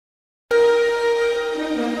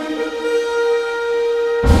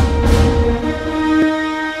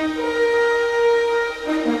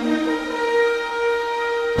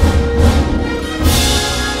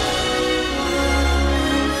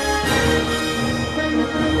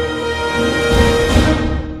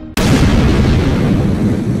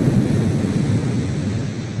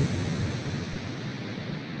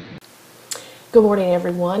Good morning,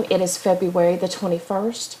 everyone. It is February the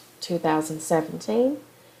 21st, 2017.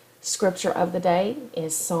 Scripture of the day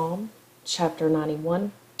is Psalm chapter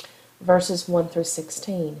 91, verses 1 through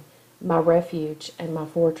 16. My refuge and my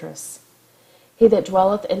fortress. He that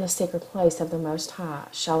dwelleth in the secret place of the Most High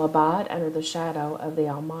shall abide under the shadow of the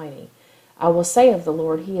Almighty. I will say of the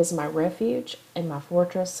Lord, He is my refuge and my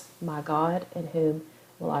fortress, my God, in whom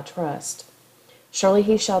will I trust. Surely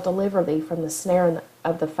He shall deliver thee from the snare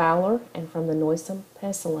of the fowler and from the noisome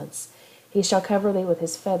pestilence. He shall cover thee with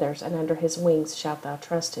His feathers, and under His wings shalt thou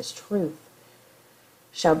trust. His truth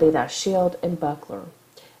shall be thy shield and buckler.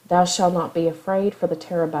 Thou shalt not be afraid for the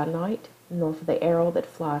terror by night, nor for the arrow that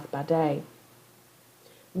flieth by day,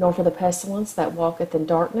 nor for the pestilence that walketh in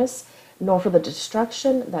darkness, nor for the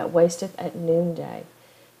destruction that wasteth at noonday.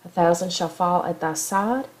 1,000 shall fall at thy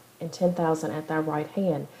side, and 10,000 at thy right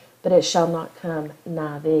hand, but it shall not come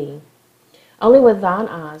nigh thee. Only with thine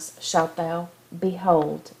eyes shalt thou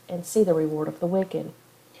behold and see the reward of the wicked,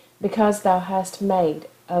 because thou hast made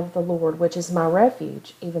of the Lord, which is my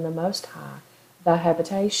refuge, even the Most High, thy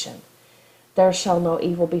habitation. There shall no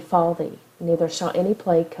evil befall thee, neither shall any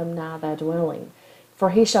plague come nigh thy dwelling.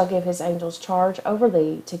 For He shall give His angels charge over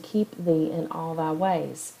thee, to keep thee in all thy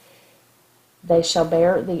ways. They shall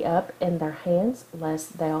bear thee up in their hands,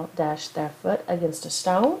 lest thou dash thy foot against a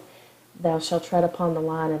stone. Thou shalt tread upon the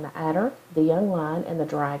lion and the adder, the young lion and the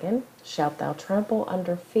dragon shalt thou trample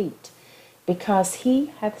under feet. Because He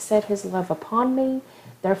hath set His love upon me,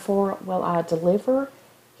 therefore will I deliver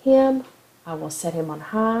him. I will set him on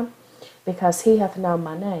high, because he hath known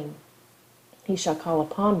my name. He shall call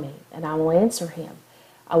upon me, and I will answer him.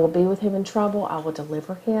 I will be with him in trouble. I will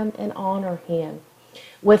deliver him and honor him.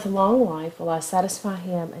 With long life will I satisfy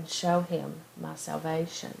him and show him my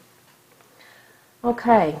salvation.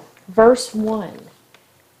 Okay, verse 1.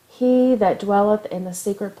 He that dwelleth in the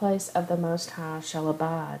secret place of the Most High shall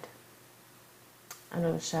abide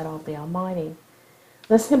under the shadow of the Almighty.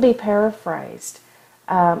 This can be paraphrased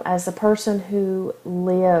as the person who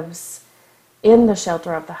lives in the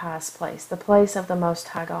shelter of the highest place, the place of the Most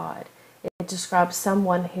High God. It describes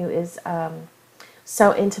someone who is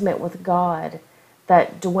so intimate with God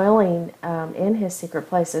that dwelling in His secret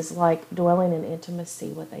place is like dwelling in intimacy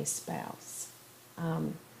with a spouse.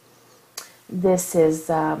 This is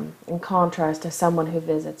in contrast to someone who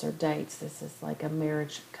visits or dates. This is like a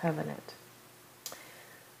marriage covenant.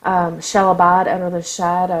 Shall abide under the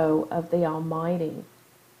shadow of the Almighty.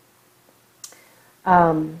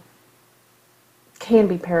 Can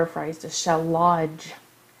be paraphrased as shall lodge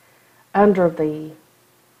under the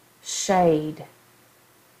shade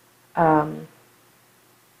of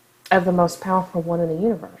the most powerful one in the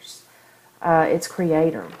universe, its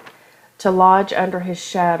creator. To lodge under His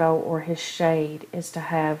shadow or His shade is to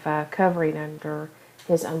have covering under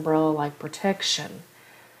His umbrella-like protection.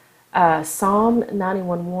 Psalm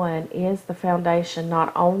 91:1 is the foundation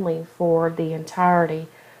not only for the entirety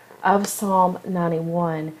of Psalm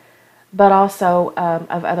 91, but also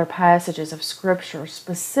of other passages of Scripture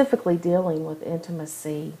specifically dealing with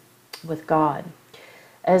intimacy with God,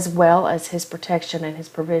 as well as His protection and His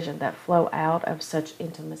provision that flow out of such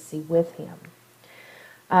intimacy with Him.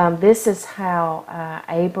 This is how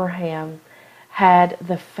Abraham had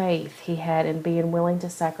the faith he had in being willing to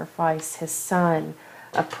sacrifice his son,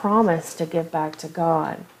 a promise to give back to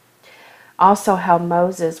God. Also how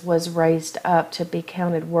Moses was raised up to be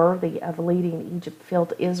counted worthy of leading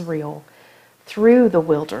Egypt-filled Israel through the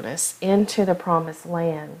wilderness into the promised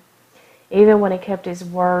land, even when he kept his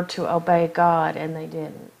word to obey God and they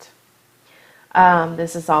didn't.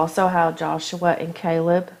 This is also how Joshua and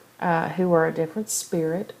Caleb, who were a different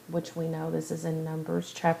spirit, which we know this is in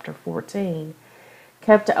Numbers chapter 14,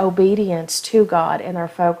 kept obedience to God and their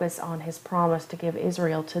focus on His promise to give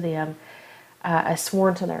Israel to them as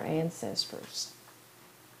sworn to their ancestors.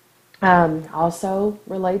 Also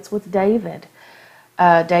relates with David.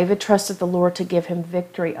 David trusted the Lord to give him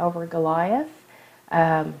victory over Goliath,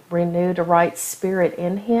 renewed a right spirit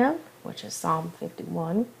in him, which is Psalm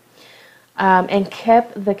 51, and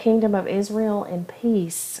kept the kingdom of Israel in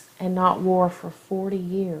peace and not war for 40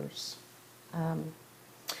 years.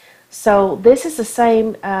 So this is the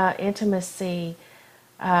same intimacy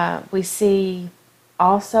we see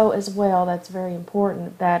also as well, that's very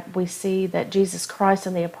important, that we see that Jesus Christ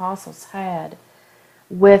and the apostles had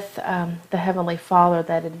with the Heavenly Father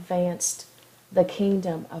that advanced the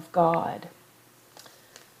kingdom of God.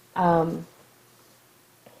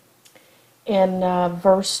 In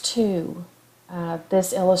verse 2,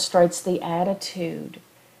 this illustrates the attitude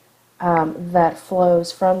that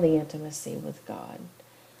flows from the intimacy with God.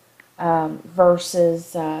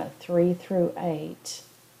 Verses 3 through 8.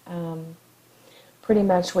 Pretty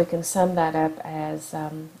much we can sum that up as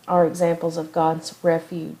our examples of God's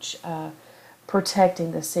refuge,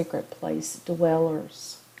 protecting the secret place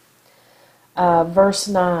dwellers. Verse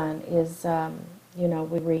 9 is,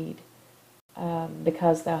 we read,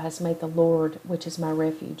 because thou hast made the Lord, which is my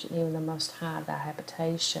refuge, and even the Most High, thy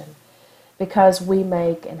habitation. Because we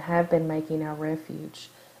make and have been making our refuge,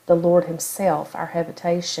 the Lord himself, our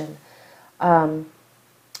habitation, our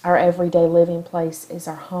everyday living place is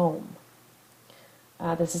our home.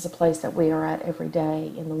 This is a place that we are at every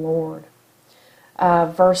day in the Lord.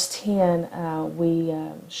 Verse 10,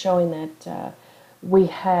 showing that we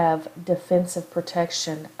have defensive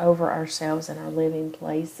protection over ourselves and our living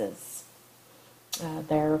places.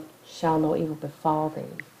 There shall no evil befall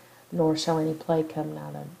thee, nor shall any plague come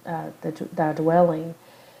nigh thy dwelling.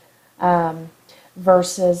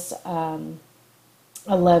 Verses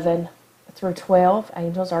 11 through 12,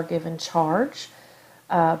 angels are given charge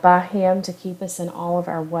by him to keep us in all of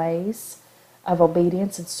our ways of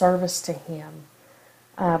obedience and service to him,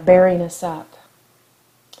 bearing us up.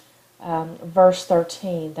 Verse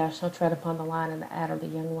 13, thou shalt tread upon the lion and the adder, the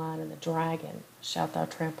young lion and the dragon shalt thou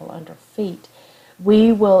trample under feet.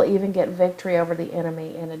 We will even get victory over the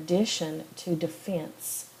enemy in addition to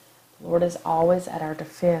defense. The Lord is always at our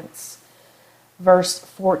defense. Verse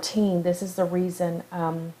 14, this is the reason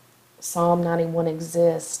Psalm 91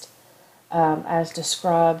 exists, as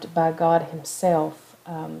described by God himself.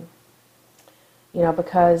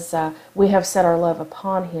 Because we have set our love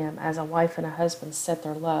upon him as a wife and a husband set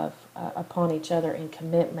their love upon each other in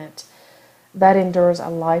commitment. That endures a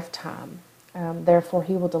lifetime. Therefore,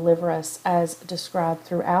 he will deliver us as described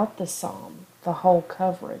throughout the psalm, the whole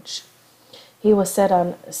coverage. He will set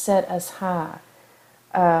us high,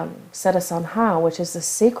 set us on high, which is the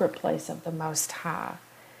secret place of the Most High,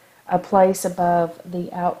 a place above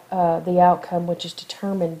the outcome which is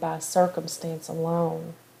determined by circumstance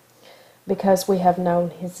alone, because we have known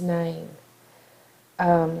his name.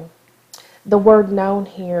 The word known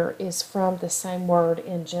here is from the same word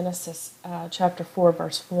in Genesis chapter 4,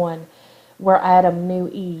 verse 1, where Adam knew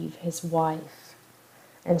Eve, his wife,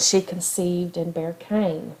 and she conceived and bare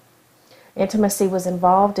Cain. Intimacy was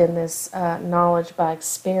involved in this knowledge by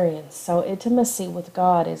experience. So intimacy with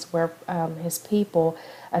God is where his people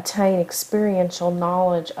attain experiential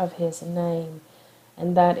knowledge of his name.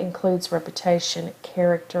 And that includes reputation,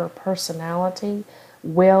 character, personality,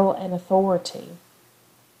 will, and authority.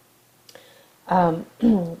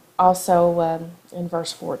 Also, in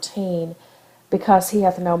verse 14, because he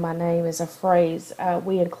hath known my name is a phrase.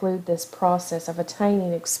 We include this process of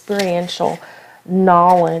attaining experiential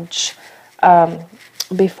knowledge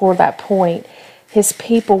before that point. His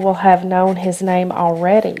people will have known his name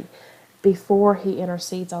already before he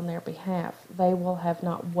intercedes on their behalf. They will have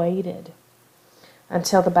not waited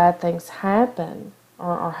until the bad things happen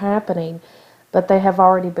or are happening, but they have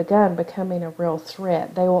already begun becoming a real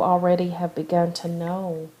threat. They will already have begun to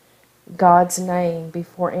know God's name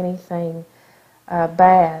before anything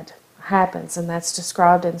bad happens, and that's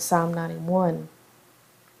described in Psalm 91.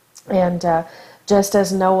 And just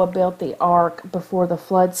as Noah built the ark before the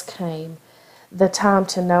floods came, the time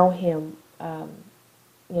to know him,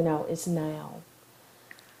 is now.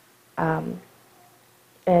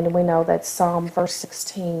 And we know that Psalm verse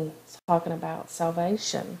 16 is talking about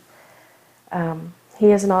salvation.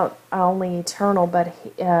 He is not only eternal, but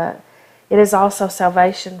it is also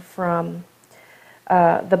salvation from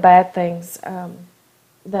the bad things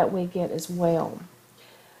that we get as well.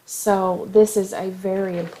 So this is a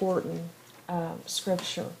very important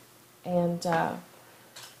scripture, and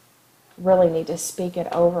really need to speak it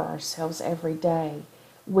over ourselves every day.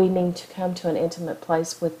 We need to come to an intimate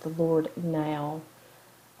place with the Lord now,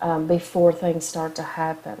 before things start to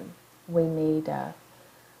happen. We need that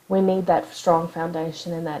strong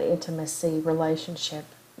foundation and that intimacy relationship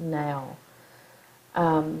now.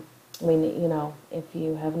 If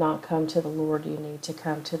you have not come to the Lord, you need to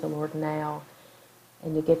come to the Lord now,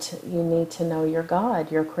 and you need to know your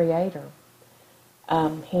God, your Creator.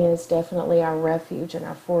 He is definitely our refuge and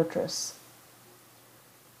our fortress,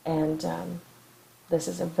 and this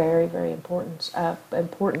is a very, very important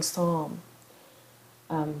psalm.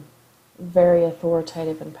 Very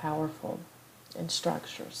authoritative and powerful in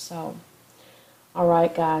structure. So, all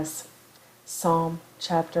right, guys. Psalm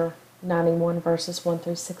chapter 91, verses 1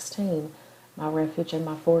 through 16. My refuge and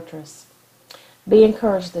my fortress. Be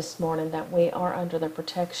encouraged this morning that we are under the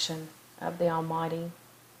protection of the Almighty,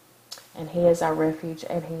 and He is our refuge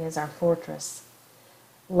and He is our fortress.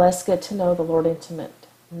 Let's get to know the Lord intimate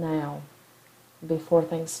now, before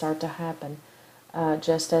things start to happen.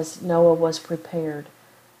 Just as Noah was prepared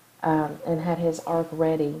and had his ark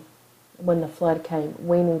ready, when the flood came,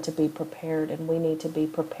 we need to be prepared, and we need to be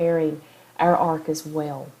preparing our ark as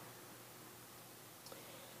well.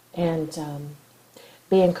 And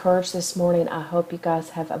be encouraged this morning. I hope you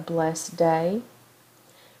guys have a blessed day.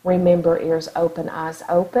 Remember, ears open, eyes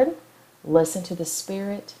open. Listen to the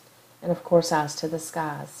Spirit. And, of course, eyes to the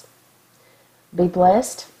skies. Be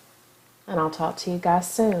blessed, and I'll talk to you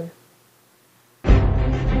guys soon.